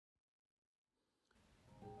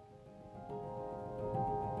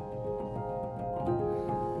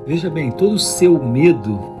Veja bem, todo o seu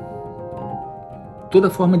medo, toda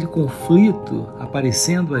forma de conflito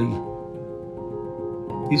aparecendo aí,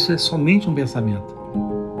 isso é somente um pensamento.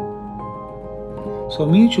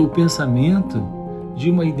 Somente o pensamento de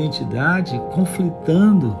uma identidade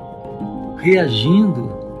conflitando, reagindo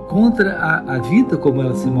contra a vida como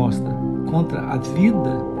ela se mostra, contra a vida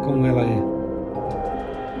como ela é.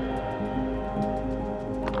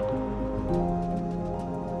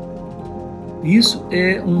 Isso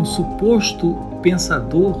é um suposto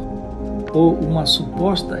pensador ou uma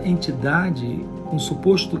suposta entidade, um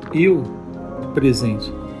suposto eu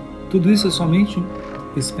presente. Tudo isso é somente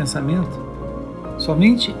esse pensamento.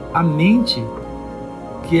 Somente a mente,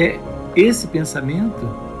 que é esse pensamento,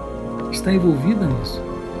 está envolvida nisso.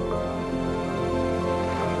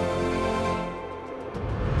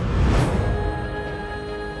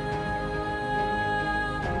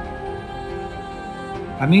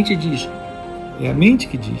 A mente diz, é a mente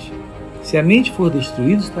que diz, se a mente for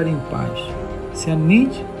destruída, estarei em paz. Se a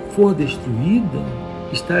mente for destruída,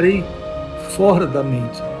 estarei fora da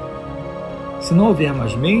mente. Se não houver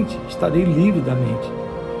mais mente, estarei livre da mente.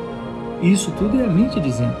 Isso tudo é a mente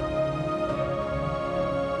dizendo.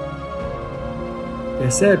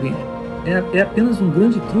 Percebem? É apenas um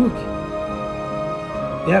grande truque.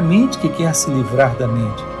 É a mente que quer se livrar da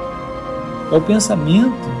mente. É o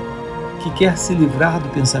pensamento que quer se livrar do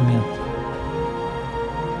pensamento.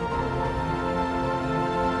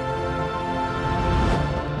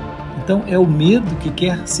 Então é o medo que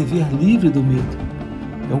quer se ver livre do medo.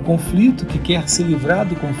 É o conflito que quer se livrar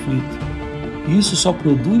do conflito. E isso só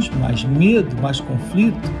produz mais medo, mais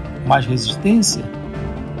conflito, mais resistência.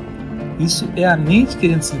 Isso é a mente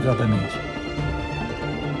querendo se livrar da mente.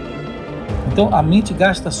 Então a mente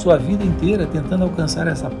gasta a sua vida inteira tentando alcançar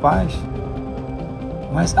essa paz,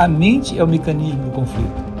 mas a mente é o mecanismo do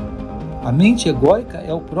conflito. A mente egoica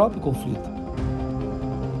é o próprio conflito.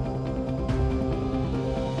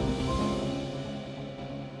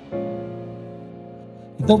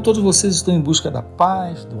 Então todos vocês estão em busca da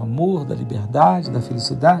paz, do amor, da liberdade, da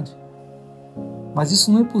felicidade. Mas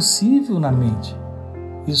isso não é possível na mente.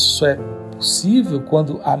 Isso só é possível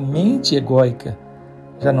quando a mente egóica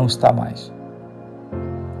já não está mais.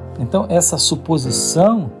 Então essa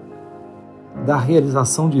suposição da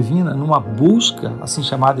realização divina numa busca assim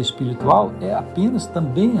chamada espiritual é apenas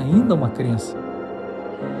também ainda uma crença.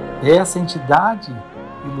 É essa entidade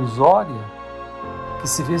ilusória que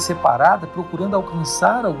se vê separada procurando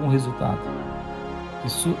alcançar algum resultado.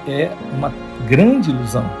 Isso é uma grande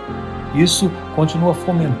ilusão. Isso continua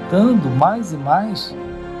fomentando mais e mais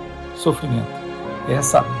sofrimento.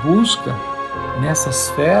 Essa busca nessa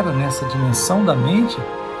esfera, nessa dimensão da mente,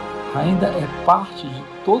 ainda é parte de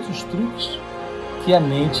todos os truques que a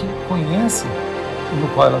mente conhece e no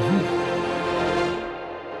qual ela vive.